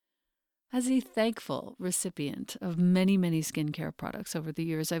As a thankful recipient of many, many skincare products over the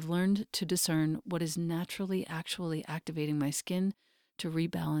years, I've learned to discern what is naturally actually activating my skin to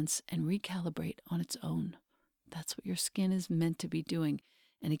rebalance and recalibrate on its own. That's what your skin is meant to be doing,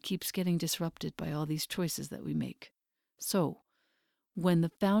 and it keeps getting disrupted by all these choices that we make. So, when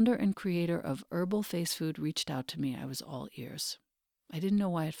the founder and creator of Herbal Face Food reached out to me, I was all ears. I didn't know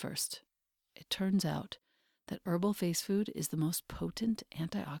why at first. It turns out that Herbal Face Food is the most potent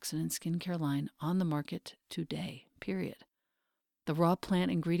antioxidant skincare line on the market today, period. The raw plant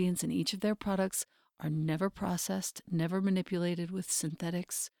ingredients in each of their products are never processed, never manipulated with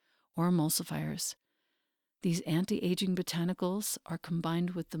synthetics or emulsifiers. These anti-aging botanicals are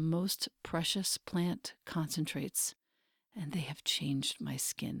combined with the most precious plant concentrates, and they have changed my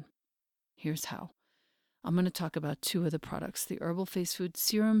skin. Here's how. I'm going to talk about two of the products, the Herbal Face Food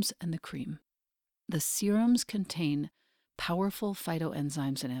serums and the cream. The serums contain powerful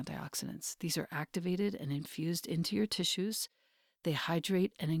phytoenzymes and antioxidants. These are activated and infused into your tissues. They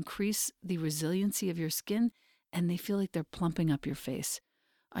hydrate and increase the resiliency of your skin, and they feel like they're plumping up your face.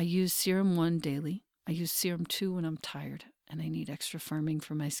 I use Serum 1 daily. I use Serum 2 when I'm tired and I need extra firming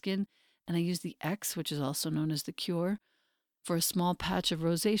for my skin. And I use the X, which is also known as the Cure, for a small patch of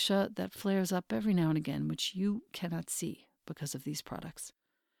rosacea that flares up every now and again, which you cannot see because of these products.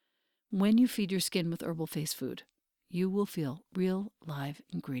 When you feed your skin with Herbal Face Food, you will feel real live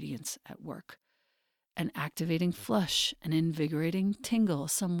ingredients at work. An activating flush, an invigorating tingle,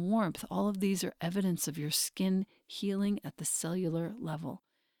 some warmth, all of these are evidence of your skin healing at the cellular level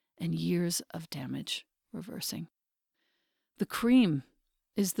and years of damage reversing. The cream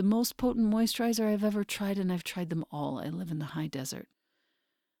is the most potent moisturizer I've ever tried, and I've tried them all. I live in the high desert.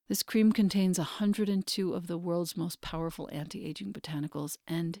 This cream contains 102 of the world's most powerful anti-aging botanicals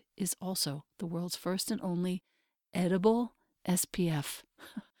and is also the world's first and only edible SPF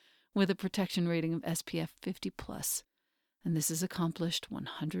with a protection rating of SPF 50+. And this is accomplished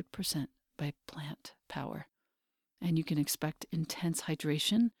 100% by plant power. And you can expect intense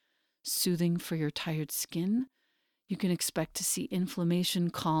hydration, soothing for your tired skin. You can expect to see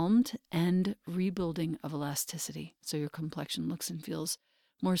inflammation calmed and rebuilding of elasticity, so your complexion looks and feels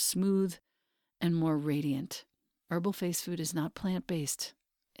more smooth and more radiant. Herbal Face Food is not plant-based.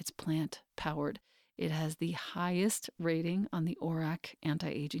 It's plant-powered. It has the highest rating on the ORAC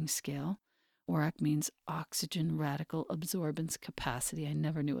anti-aging scale. ORAC means oxygen radical absorbance capacity. I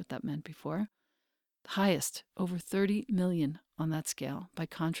never knew what that meant before. The highest, over 30 million on that scale. By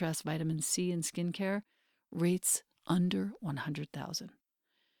contrast, vitamin C in skincare rates under 100,000.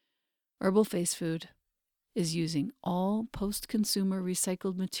 Herbal Face Food is using all post-consumer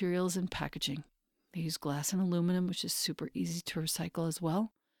recycled materials and packaging. They use glass and aluminum, which is super easy to recycle as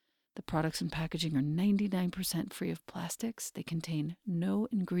well. The products and packaging are 99% free of plastics. They contain no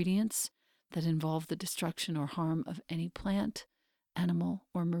ingredients that involve the destruction or harm of any plant, animal,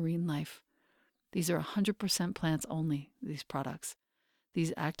 or marine life. These are 100% plants only, these products.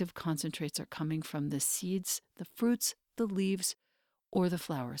 These active concentrates are coming from the seeds, the fruits, the leaves, or the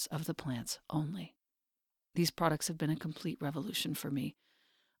flowers of the plants only. These products have been a complete revolution for me.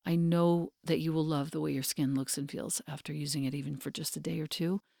 I know that you will love the way your skin looks and feels after using it even for just a day or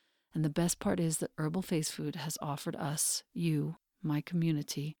two. And the best part is that Herbal Face Food has offered us, you, my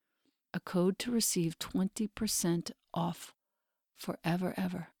community, a code to receive 20% off forever,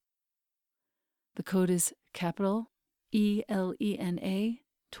 ever. The code is capital ELENA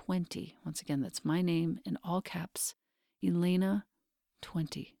 20. Once again, that's my name in all caps, Elena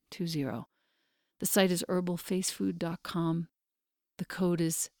 20. The site is herbalfacefood.com. The code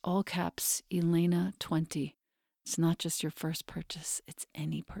is all caps Elena 20. It's not just your first purchase, it's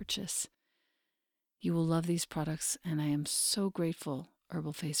any purchase. You will love these products, and I am so grateful,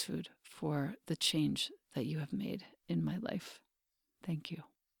 Herbal Face Food, for the change that you have made in my life. Thank you.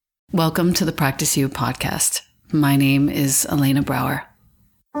 Welcome to the Practice You podcast. My name is Elena Brower.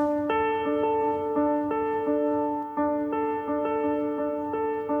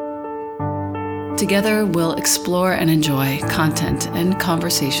 Together, we'll explore and enjoy content and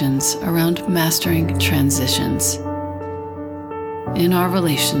conversations around mastering transitions. In our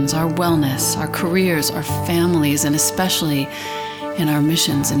relations, our wellness, our careers, our families, and especially in our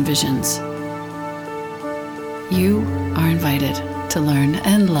missions and visions. You are invited to learn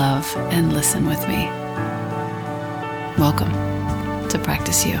and love and listen with me. Welcome to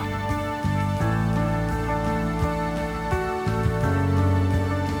Practice You.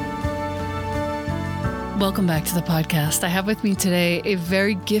 Welcome back to the podcast. I have with me today a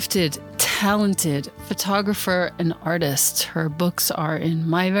very gifted, talented photographer and artist. Her books are in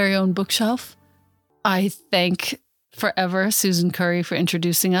my very own bookshelf. I thank forever Susan Curry for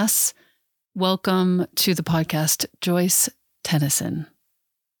introducing us. Welcome to the podcast, Joyce Tennyson.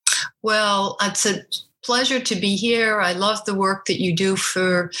 Well, it's a pleasure to be here. I love the work that you do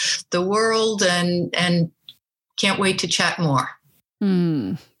for the world and can't wait to chat more.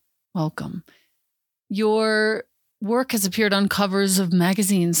 Welcome. Your work has appeared on covers of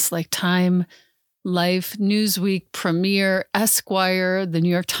magazines like Time, Life, Newsweek, Premiere, Esquire, the New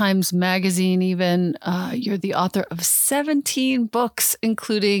York Times Magazine even. You're the author of 17 books,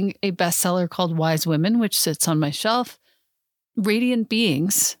 including a bestseller called Wise Women, which sits on my shelf. Radiant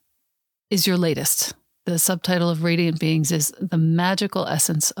Beings is your latest. The subtitle of Radiant Beings is The Magical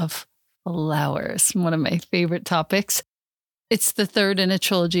Essence of Flowers, one of my favorite topics. It's the third in a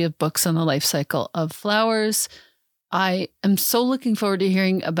trilogy of books on the life cycle of flowers. I am so looking forward to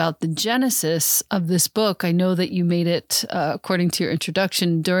hearing about the genesis of this book. I know that you made it, according to your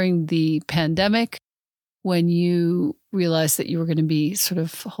introduction, during the pandemic, when you realized that you were going to be sort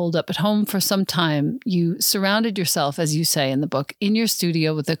of holed up at home for some time. You surrounded yourself, as you say in the book, in your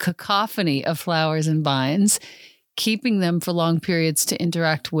studio with a cacophony of flowers and vines, keeping them for long periods to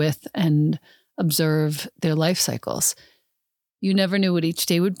interact with and observe their life cycles. You never knew what each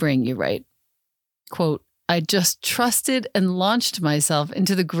day would bring, you write. Quote, I just trusted and launched myself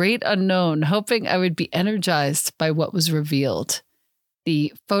into the great unknown, hoping I would be energized by what was revealed.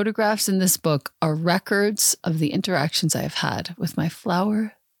 The photographs in this book are records of the interactions I have had with my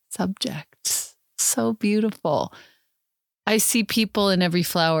flower subjects. So beautiful. I see people in every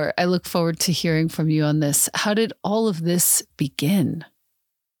flower. I look forward to hearing from you on this. How did all of this begin?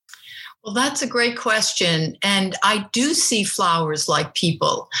 Well, that's a great question. And I do see flowers like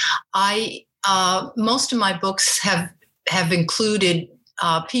people. Most of my books have included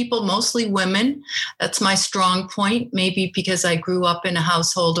people, mostly women. That's my strong point, maybe because I grew up in a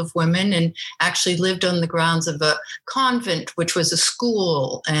household of women and actually lived on the grounds of a convent, which was a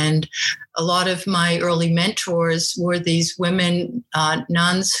school. And a lot of my early mentors were these women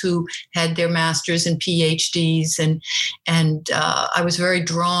nuns who had their masters and PhDs. And I was very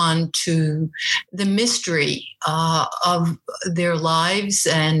drawn to the mystery of their lives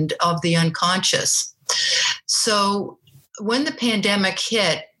and of the unconscious. So when the pandemic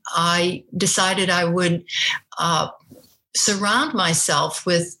hit, I decided I would surround myself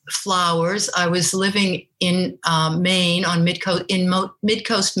with flowers. I was living in Maine, on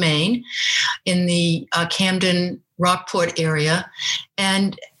Mid-Coast Maine, in the Camden Rockport area,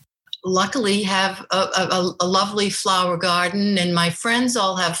 and luckily have a lovely flower garden, and my friends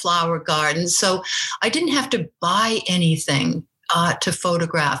all have flower gardens. So I didn't have to buy anything to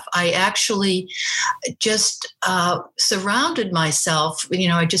photograph. I actually just surrounded myself.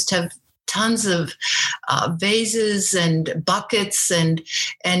 I just have tons of vases and buckets and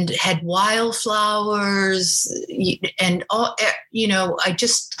had wildflowers and all.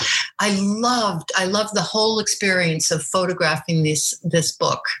 I loved the whole experience of photographing this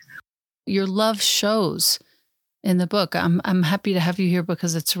book. Your love shows in the book. I'm happy to have you here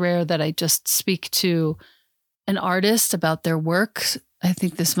because it's rare that I just speak to an artist about their work. I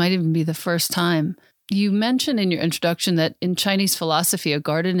think this might even be the first time. You mentioned in your introduction that in Chinese philosophy, a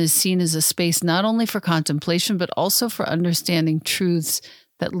garden is seen as a space not only for contemplation, but also for understanding truths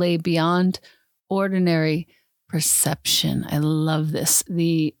that lay beyond ordinary perception. I love this,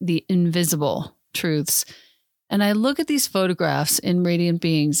 the invisible truths. And I look at these photographs in Radiant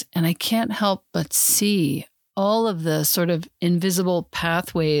Beings, and I can't help but see all of the sort of invisible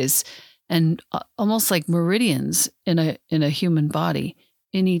pathways and almost like meridians in a human body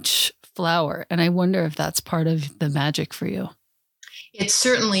in each flower. And I wonder if that's part of the magic for you. It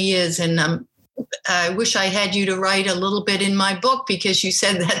certainly is. And I wish I had you to write a little bit in my book because you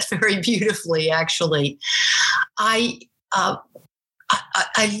said that very beautifully, actually. I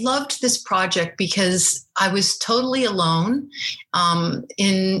loved this project because I was totally alone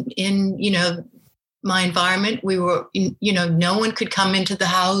in my environment. We were, no one could come into the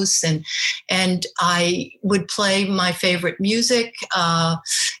house, and I would play my favorite music,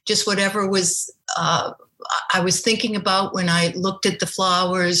 just whatever was I was thinking about when I looked at the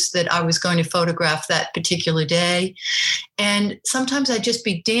flowers that I was going to photograph that particular day. And sometimes I'd just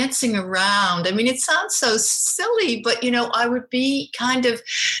be dancing around. I mean, it sounds so silly, but, I would be kind of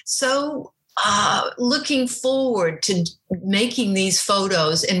so looking forward to making these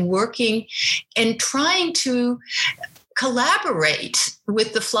photos and working and trying to collaborate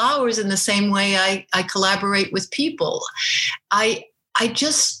with the flowers in the same way I collaborate with people. I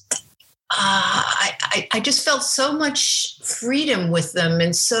just felt so much freedom with them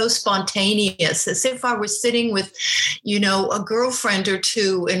and so spontaneous, as if I was sitting with, a girlfriend or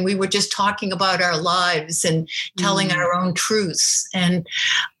two, and we were just talking about our lives and telling our own truths. And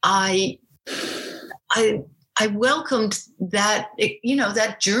I I welcomed that,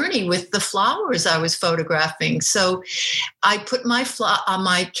 that journey with the flowers I was photographing. So I put my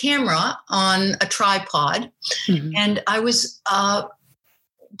camera on a tripod, and I was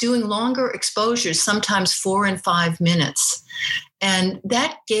doing longer exposures, sometimes 4 and 5 minutes. And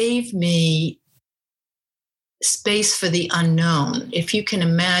that gave me space for the unknown, if you can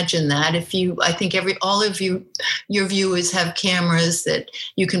imagine that. I think all of your viewers have cameras that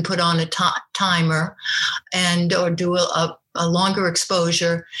you can put on a timer or do a longer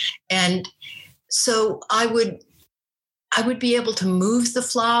exposure. And so I would be able to move the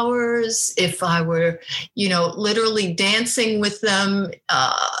flowers if I were, literally dancing with them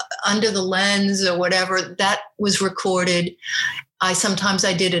under the lens or whatever. That was recorded. Sometimes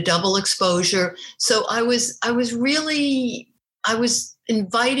I did a double exposure. So I was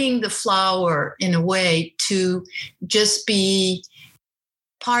inviting the flower in a way to just be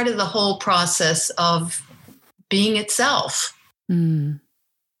part of the whole process of being itself. Mm.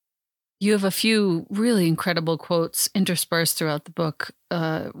 You have a few really incredible quotes interspersed throughout the book.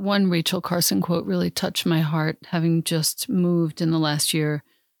 One Rachel Carson quote really touched my heart, having just moved in the last year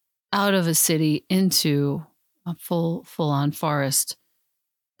out of a city into a full-on forest.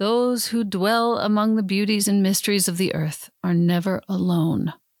 Those who dwell among the beauties and mysteries of the earth are never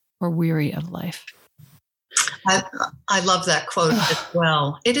alone or weary of life. I love that quote as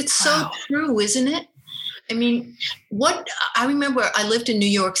well. It's so true, isn't it? I mean, I remember I lived in New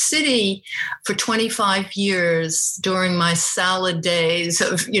York City for 25 years during my salad days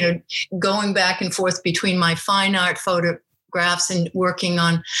of, going back and forth between my fine art photographs and working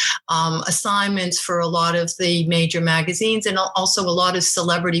on assignments for a lot of the major magazines, and also a lot of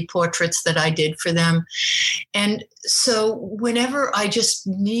celebrity portraits that I did for them. And so whenever I just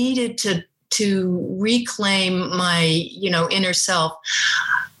needed to reclaim my, inner self,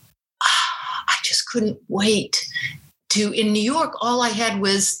 I just couldn't wait in New York, all I had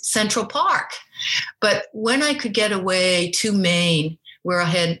was Central Park. But when I could get away to Maine, where I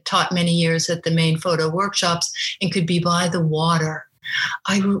had taught many years at the Maine photo workshops and could be by the water,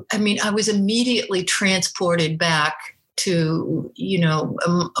 I was immediately transported back to,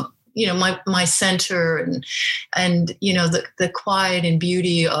 my center and the quiet and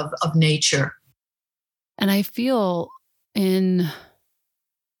beauty of nature. And I feel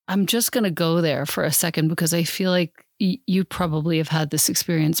I'm just going to go there for a second, because I feel like you probably have had this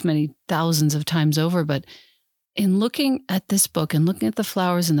experience many thousands of times over, but in looking at this book and looking at the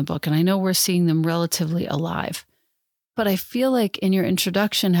flowers in the book, and I know we're seeing them relatively alive, but I feel like in your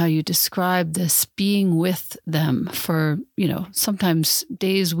introduction, how you describe this being with them for, sometimes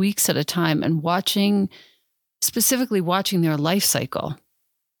days, weeks at a time, and specifically watching their life cycle.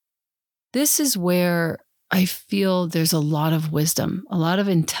 This is where I feel there's a lot of wisdom, a lot of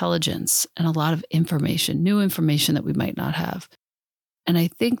intelligence, and a lot of information, new information that we might not have. And I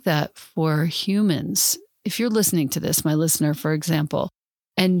think that for humans, if you're listening to this, my listener, for example,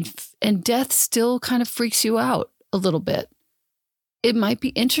 and death still kind of freaks you out a little bit, it might be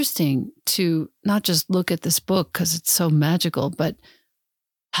interesting to not just look at this book because it's so magical, but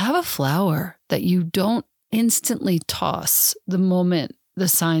have a flower that you don't instantly toss the moment the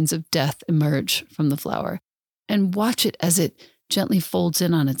signs of death emerge from the flower, and watch it as it gently folds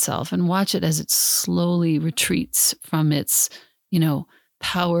in on itself, and watch it as it slowly retreats from its,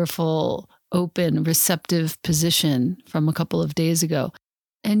 powerful, open, receptive position from a couple of days ago.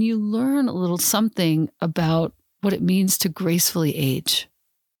 And you learn a little something about what it means to gracefully age.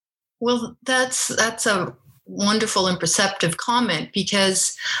 Well, that's a wonderful and perceptive comment,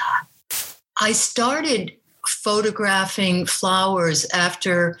 because I started photographing flowers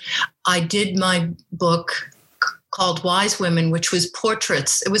after I did my book called Wise Women, which was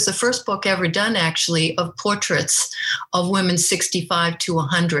portraits. It was the first book ever done, actually, of portraits of women 65 to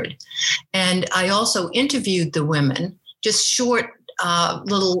 100. And I also interviewed the women, just short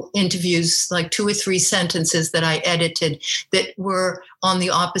little interviews, like 2 or 3 sentences that I edited that were on the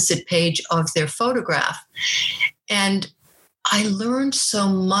opposite page of their photograph. And I learned so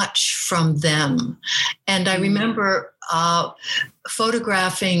much from them. And I remember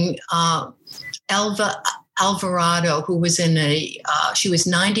photographing Elva Alvarado, who was she was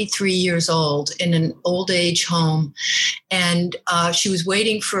 93 years old in an old age home. And she was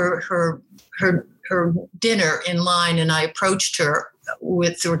waiting for her dinner in line. And I approached her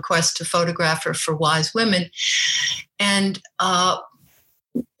with the request to photograph her for Wise Women, and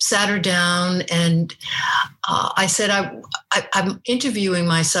sat her down. And I said, I'm interviewing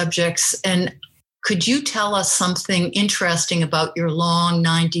my subjects, and could you tell us something interesting about your long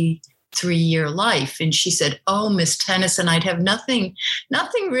 3-year life. And she said, "Oh, Miss Tennyson, I'd have nothing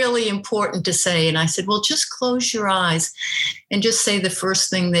really important to say." And I said, "Well, just close your eyes and just say the first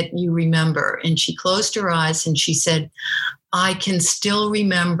thing that you remember." And she closed her eyes and she said, "I can still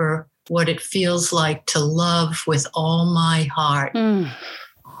remember what it feels like to love with all my heart."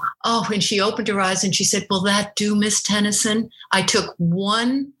 Oh, and she opened her eyes and she said, "Will that do, Miss Tennyson?" I took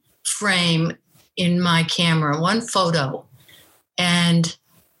one frame in my camera, one photo, and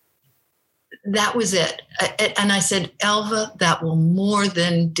that was it. And I said, "Elva, that will more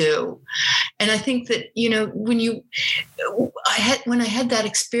than do." And I think that, when I had that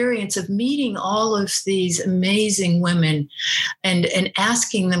experience of meeting all of these amazing women and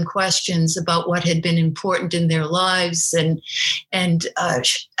asking them questions about what had been important in their lives and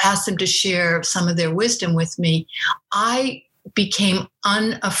asked them to share some of their wisdom with me, I became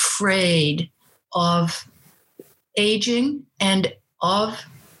unafraid of aging and of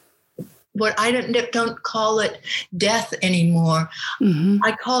what I don't call it death anymore.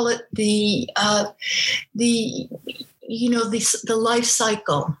 I call it the life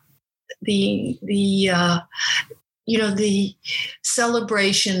cycle, the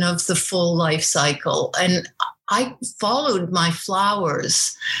celebration of the full life cycle. And I followed my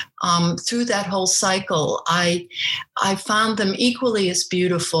flowers through that whole cycle. I found them equally as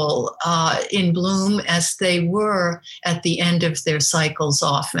beautiful in bloom as they were at the end of their cycles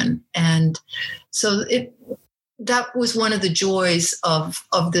often. And so that was one of the joys of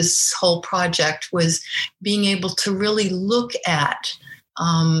this whole project, was being able to really look at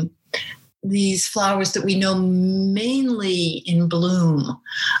these flowers that we know mainly in bloom,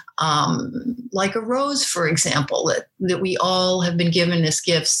 like a rose, for example, that we all have been given as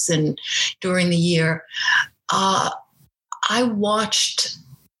gifts and during the year. I watched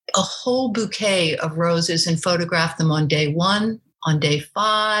a whole bouquet of roses and photographed them on day 1, on day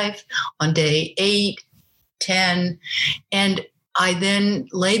 5, on day 8, 10, and I then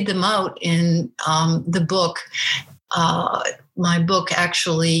laid them out in the book. My book,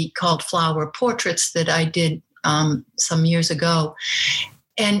 actually called Flower Portraits, that I did some years ago.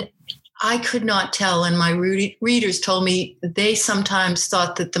 And I could not tell, and my readers told me they sometimes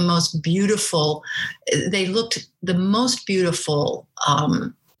thought that they looked the most beautiful,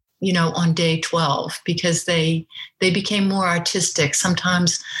 on day 12, because they became more artistic,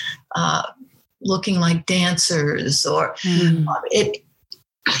 sometimes looking like dancers, or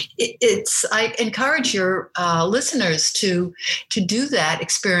I encourage your listeners to do that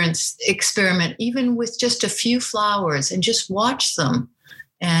experiment, even with just a few flowers, and just watch them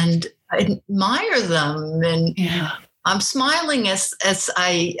and admire them. And I'm smiling as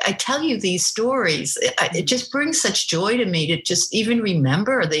I tell you these stories. It just brings such joy to me to just even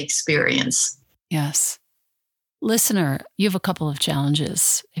remember the experience. Yes. Listener, you have a couple of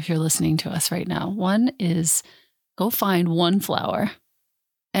challenges if you're listening to us right now. One is, go find one flower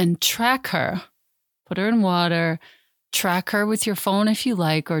and track her. Put her in water, track her with your phone if you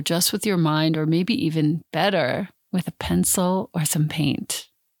like, or just with your mind, or maybe even better, with a pencil or some paint,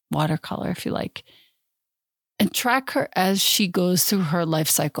 watercolor if you like. And track her as she goes through her life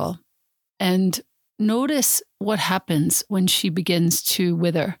cycle. And notice what happens when she begins to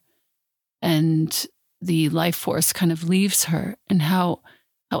wither and the life force kind of leaves her, and how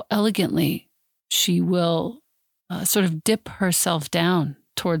elegantly she will sort of dip herself down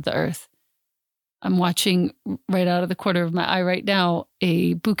toward the earth. I'm watching right out of the corner of my eye right now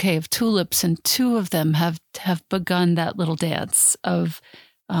a bouquet of tulips, and 2 of them have begun that little dance of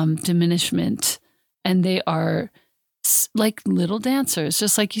diminishment. And they are like little dancers,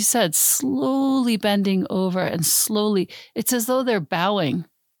 just like you said, slowly bending over and slowly. It's as though they're bowing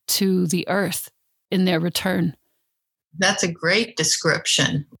to the earth in their return. That's a great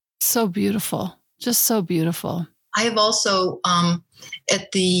description. So beautiful. Just so beautiful. I have also,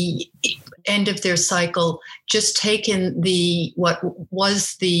 at the end of their cycle, just taken what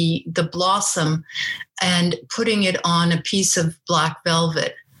was the blossom and putting it on a piece of black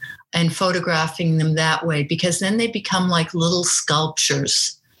velvet and photographing them that way, because then they become like little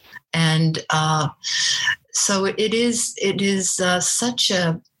sculptures. And so it is such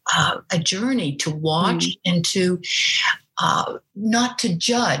a journey to watch and to not to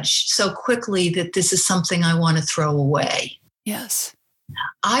judge so quickly that this is something I want to throw away. Yes.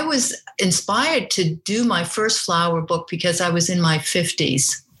 I was inspired to do my first flower book because I was in my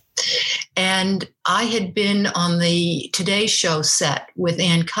 50s. And I had been on the Today Show set with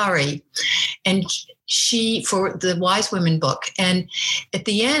Ann Curry. And for the Wise Women book. And at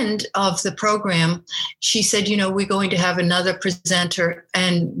the end of the program, she said, we're going to have another presenter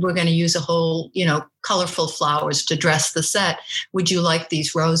and we're going to use a whole, colorful flowers to dress the set. Would you like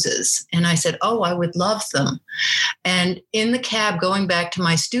these roses? And I said, oh, I would love them. And in the cab going back to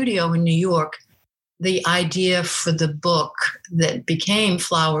my studio in New York, the idea for the book that became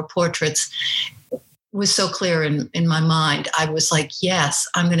Flower Portraits was so clear in my mind. I was like, yes,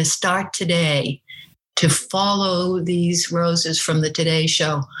 I'm going to start today to follow these roses from the Today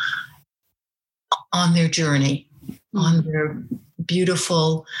Show on their journey, on their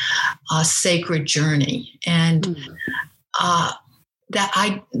beautiful, sacred journey. And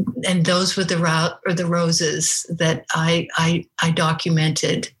those were the roses that I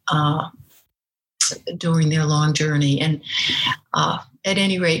documented during their long journey. And at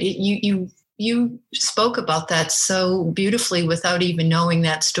any rate, you spoke about that so beautifully without even knowing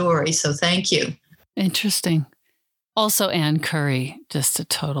that story. So thank you. Interesting. Also, Anne Curry, just a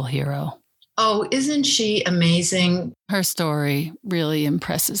total hero. Oh, isn't she amazing? Her story really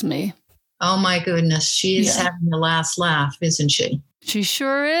impresses me. Oh, my goodness. She is having the last laugh, isn't she? She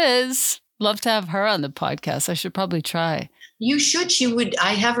sure is. Love to have her on the podcast. I should probably try. You should.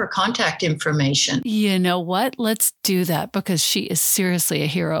 I have her contact information. You know what? Let's do that because she is seriously a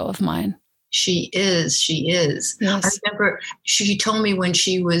hero of mine. She is. Yes. I remember she told me when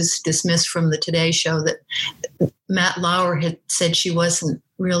she was dismissed from the Today Show that Matt Lauer had said she wasn't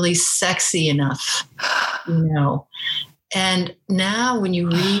really sexy enough, And now when you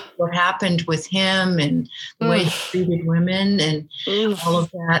read what happened with him and the way he treated women and all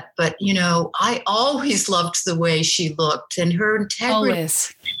of that, but, I always loved the way she looked and her integrity.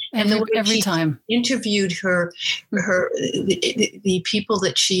 Always. And the way every time interviewed the people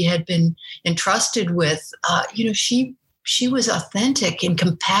that she had been entrusted with, she was authentic and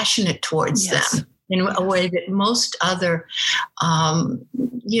compassionate towards them in a way that most other, of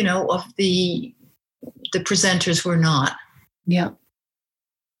the presenters were not. Yeah.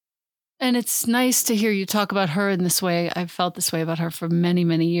 And it's nice to hear you talk about her in this way. I've felt this way about her for many,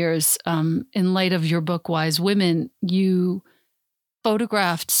 many years. In light of your book, Wise Women, you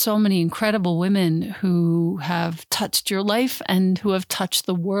photographed so many incredible women who have touched your life and who have touched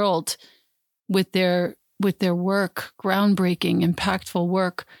the world with their work, groundbreaking, impactful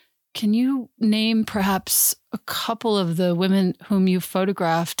work. Can you name perhaps a couple of the women whom you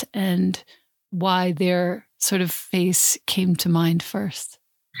photographed and why their sort of face came to mind first?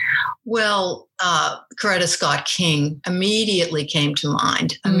 Well, Coretta Scott King immediately came to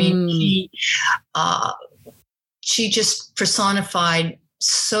mind. I mean, she just personified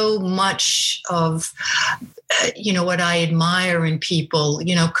so much of, what I admire in people,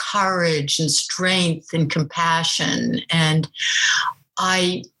 courage and strength and compassion. And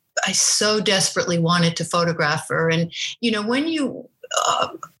I so desperately wanted to photograph her. And, when you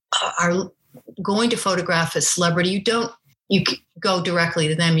are going to photograph a celebrity, you go directly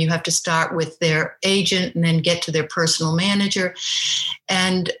to them. You have to start with their agent and then get to their personal manager.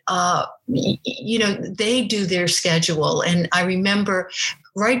 And, they do their schedule. And I remember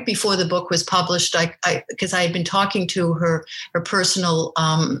right before the book was published, because I had been talking to her personal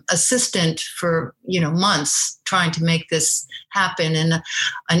assistant for, months trying to make this happen.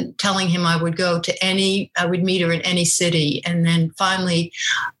 And telling him I would meet her in any city. And then finally,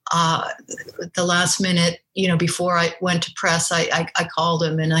 the last minute, before I went to press, I called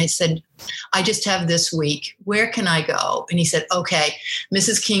him and I said, I just have this week. Where can I go? And he said, okay,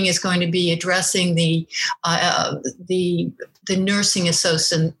 Mrs. King is going to be addressing the nursing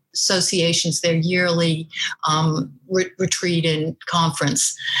associations, their yearly retreat and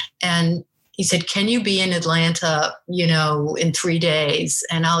conference. And he said, can you be in Atlanta, in 3 days,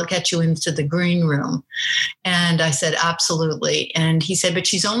 and I'll get you into the green room? And I said, absolutely. And he said, but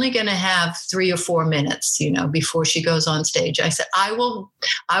she's only going to have 3 or 4 minutes, before she goes on stage. I said, I will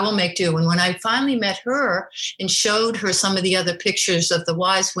make do. And when I finally met her and showed her some of the other pictures of the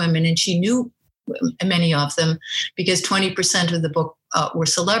Wise Women, and she knew many of them because 20% of the book were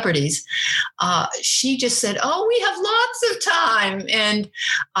celebrities, she just said, oh, we have lots of time. And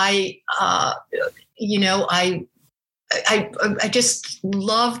I just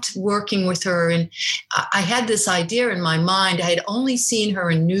loved working with her. And I had this idea in my mind. I had only seen her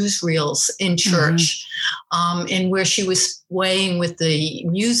in newsreels in church, and where she was swaying with the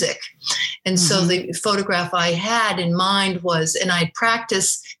music. And so the photograph I had in mind was, and I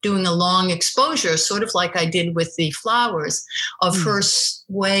practiced doing a long exposure, sort of like I did with the flowers, of her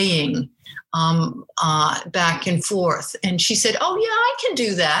swaying back and forth. And she said, oh, yeah, I can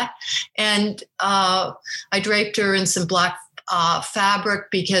do that. And I draped her in some black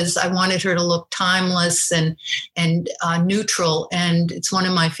fabric because I wanted her to look timeless and neutral. And it's one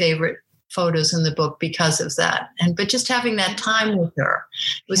of my favorite photos in the book because of that. But just having that time with her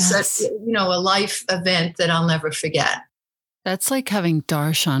was such, a life event that I'll never forget. That's like having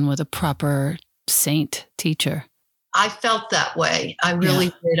darshan with a proper saint teacher. I felt that way. I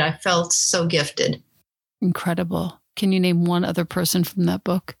really did. I felt so gifted. Incredible. Can you name one other person from that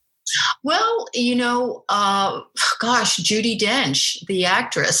book? Well, Judi Dench, the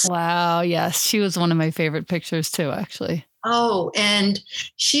actress. Wow. Yes. She was one of my favorite pictures too, actually. Oh, and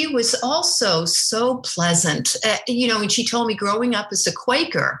she was also so pleasant, and she told me growing up as a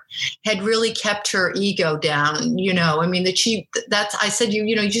Quaker had really kept her ego down, I mean, I said,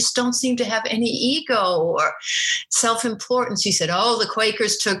 you just don't seem to have any ego or self-importance. She said, oh, the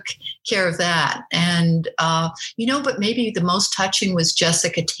Quakers took care of that. And, but maybe the most touching was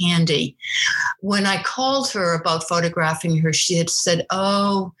Jessica Tandy. When I called her about photographing her, she had said,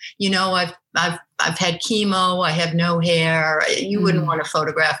 oh, I've had chemo. I have no hair. You wouldn't want to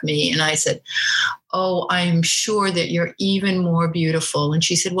photograph me. And I said, oh, I'm sure that you're even more beautiful. And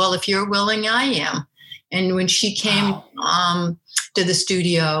she said, well, if you're willing, I am. And when she came to the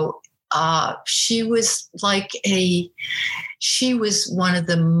studio, she was one of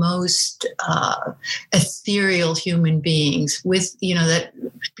the most ethereal human beigts with, that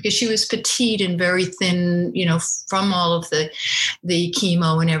because she was petite and very thin, from all of the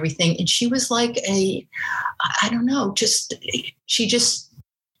chemo and everything. And she was like she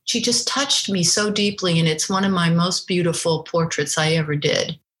just touched me so deeply. And it's one of my most beautiful portraits I ever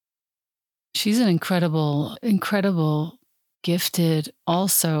did. She's an incredible, gifted,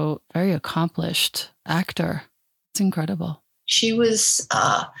 also very accomplished actor. It's incredible. She was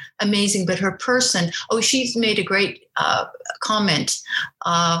amazing, but her person, she's made a great comment.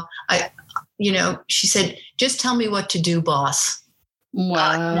 She said, just tell me what to do, boss.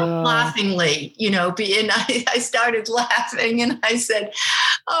 Wow. Laughingly, and I started laughing and I said,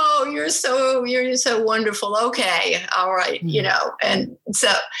 oh, you're so wonderful. Okay. All right. And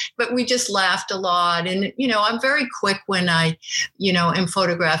so, but we just laughed a lot. And, I'm very quick when I, am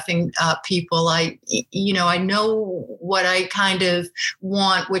photographing people. I know what I kind of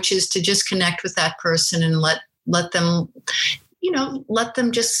want, which is to just connect with that person and let them, let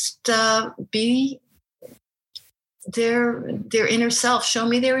them just be their inner self, show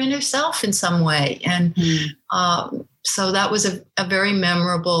me their inner self in some way. And so that was a very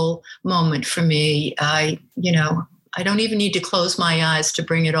memorable moment for me. I don't even need to close my eyes to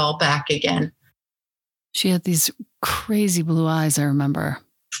bring it all back again. She had these crazy blue eyes, I remember.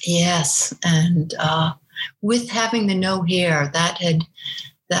 Yes. And with having the no hair, that had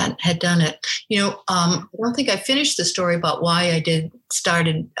done it. I don't think I finished the story about why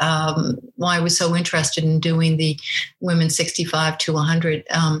why I was so interested in doing the women 65 to 100.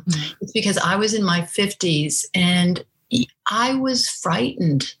 It's because I was in my 50s and I was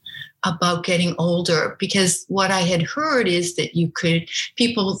frightened about getting older, because what I had heard is that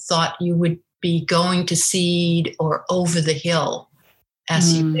people thought you would be going to seed or over the hill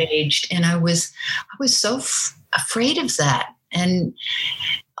as you aged. And I was so afraid of that. And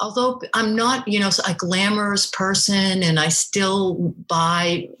although I'm not, a glamorous person, and I still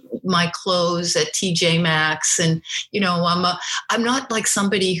buy my clothes at TJ Maxx, and I'm not like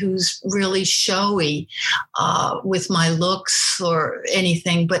somebody who's really showy with my looks or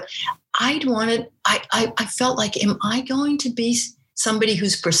anything. But I felt like, am I going to be somebody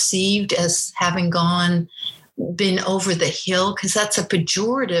who's perceived as having been over the hill? Because that's a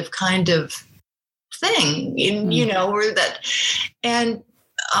pejorative kind of thing, or that, and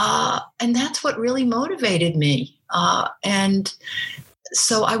that's what really motivated me. And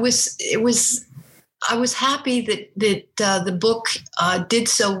so I was happy that the book did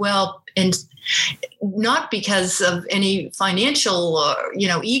so well, and not because of any financial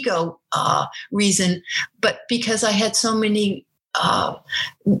ego reason, but because I had so many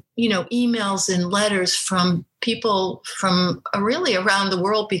emails and letters from people from really around the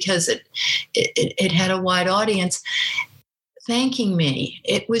world, because it had a wide audience, thanking me.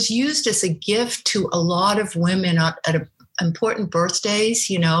 It was used as a gift to a lot of women at important birthdays,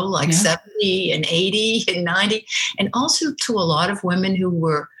 70 and 80 and 90, and also to a lot of women who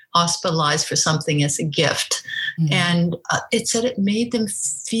were hospitalized for something as a gift. Mm-hmm. And it said it made them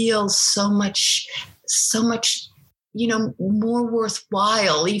feel so much, more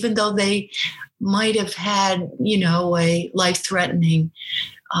worthwhile, even though they might have had, a life-threatening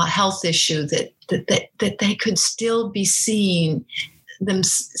health issue, that they could still be seeing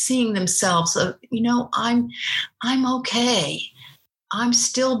themselves. I'm okay. I'm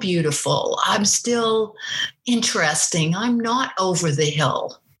still beautiful. I'm still interesting. I'm not over the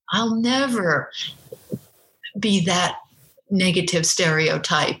hill. I'll never be that negative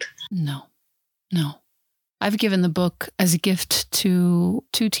stereotype. No, no. I've given the book as a gift to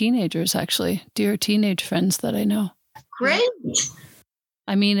 2 teenagers, actually, dear teenage friends that I know. Great.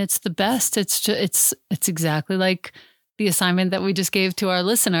 I mean, it's the best. It's exactly like the assignment that we just gave to our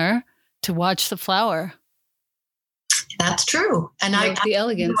listener to watch The Flower. That's true. And the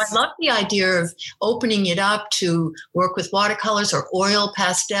elegance. I love the idea of opening it up to work with watercolors or oil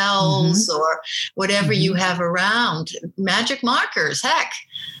pastels or whatever you have around. Magic markers, heck.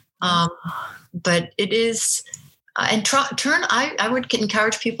 But it is, and I would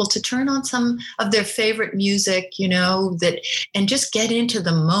encourage people to turn on some of their favorite music, and just get into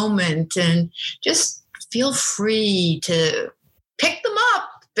the moment and just feel free to pick them up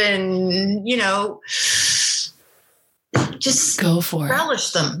and, just go for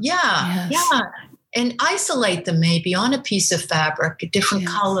relish them. Yeah. Yes. Yeah. And isolate them maybe on a piece of fabric, a different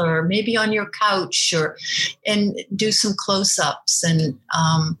color, maybe on your couch, and do some close-ups. And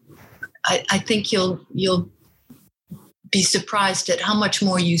I think you'll be surprised at how much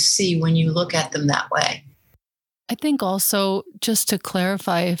more you see when you look at them that way. I think also, just to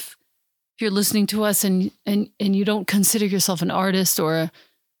clarify, if you're listening to us and you don't consider yourself an artist or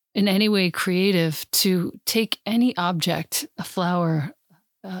in any way creative, to take any object, a flower,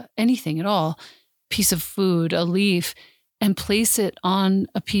 anything at all, piece of food, a leaf, and place it on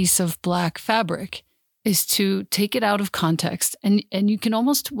a piece of black fabric is to take it out of context. And you can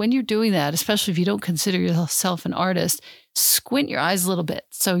almost, when you're doing that, especially if you don't consider yourself an artist, squint your eyes a little bit.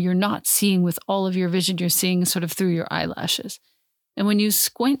 So you're not seeing with all of your vision, you're seeing sort of through your eyelashes. And when you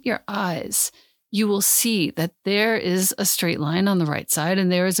squint your eyes, you will see that there is a straight line on the right side and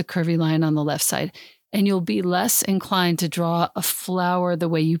there is a curvy line on the left side. And you'll be less inclined to draw a flower the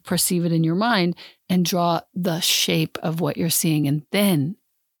way you perceive it in your mind and draw the shape of what you're seeing. And then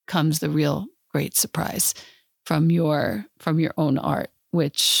comes the real great surprise from your own art,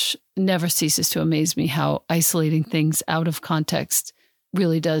 which never ceases to amaze me how isolating things out of context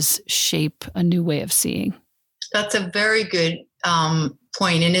really does shape a new way of seeing. That's a very good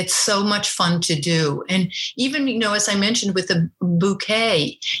point, and it's so much fun to do. And even, as I mentioned with a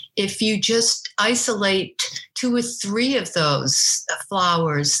bouquet, if you just isolate 2 or 3 of those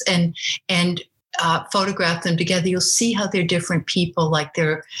flowers and photograph them together, you'll see how they're different people, like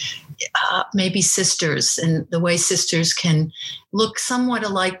they're maybe sisters, and the way sisters can look somewhat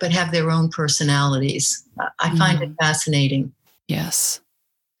alike but have their own personalities. I find it fascinating. Yes.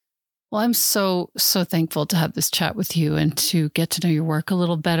 Well, I'm so thankful to have this chat with you and to get to know your work a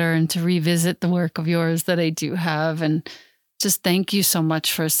little better and to revisit the work of yours that I do have. And just thank you so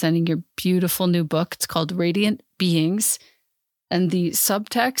much for sending your beautiful new book. It's called Radiant Beings. And the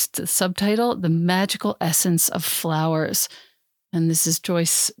subtitle, The Magical Essence of Flowers. And this is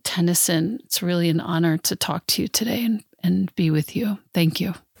Joyce Tennyson. It's really an honor to talk to you today and be with you. Thank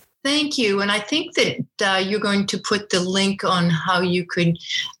you. Thank you. And I think that you're going to put the link on how you could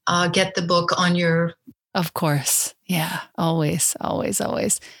get the book on your... Of course. Yeah, always, always,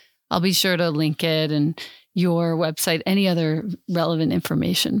 always. I'll be sure to link it and your website, any other relevant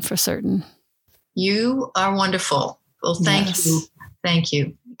information for certain. You are wonderful. Well, thank you. Thank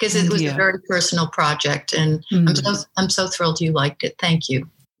you. Because it was a very personal project, and I'm so thrilled you liked it. Thank you.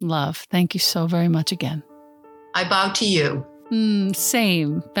 Love. Thank you so very much again. I bow to you.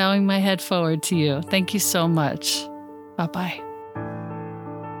 Same. Bowing my head forward to you. Thank you so much. Bye-bye.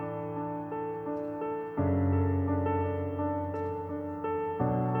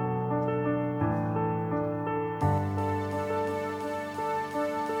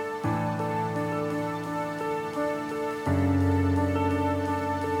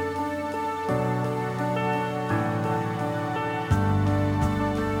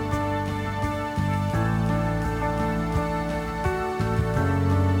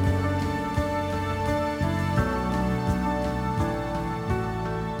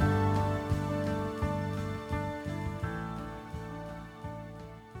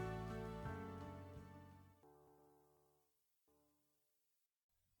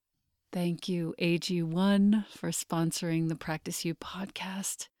 Thank you, AG1, for sponsoring the Practice You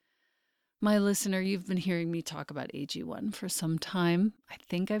podcast. My listener, you've been hearing me talk about AG1 for some time. I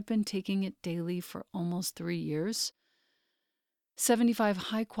think I've been taking it daily for almost 3 years. 75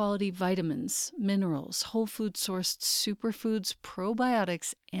 high-quality vitamins, minerals, whole food sourced superfoods,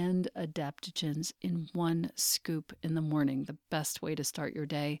 probiotics, and adaptogens in one scoop in the morning. The best way to start your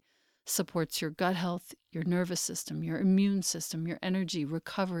day. Supports your gut health, your nervous system, your immune system, your energy,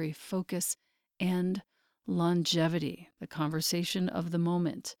 recovery, focus, and Longevity, the conversation of the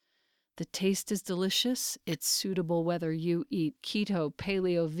moment. The taste is delicious. It's suitable whether you eat keto,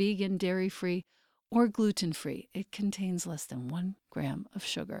 paleo, vegan, dairy-free, or gluten-free. It contains less than 1 gram of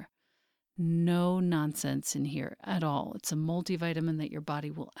sugar. No nonsense in here at all. It's a multivitamin that your body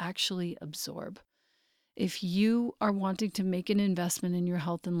will actually absorb. If you are wanting to make an investment in your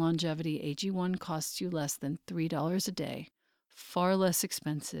health and longevity, AG1 costs you less than $3 a day, far less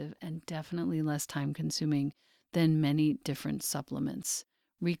expensive and definitely less time-consuming than many different supplements.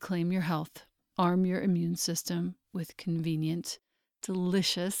 Reclaim your health, arm your immune system with convenient,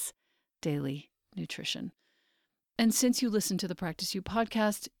 delicious daily nutrition. And since you listen to the Practice You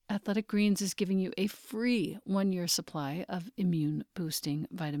podcast, Athletic Greens is giving you a free 1-year supply of immune-boosting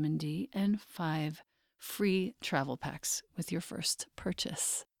vitamin D and 5 free travel packs with your first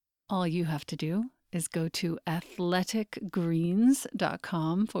purchase. All you have to do is go to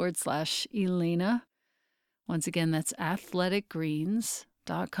athleticgreens.com/Elena. Once again, that's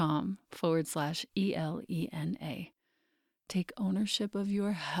athleticgreens.com/ELENA. Take ownership of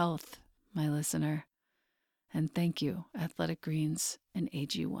your health, my listener. And thank you, Athletic Greens and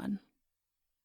AG1.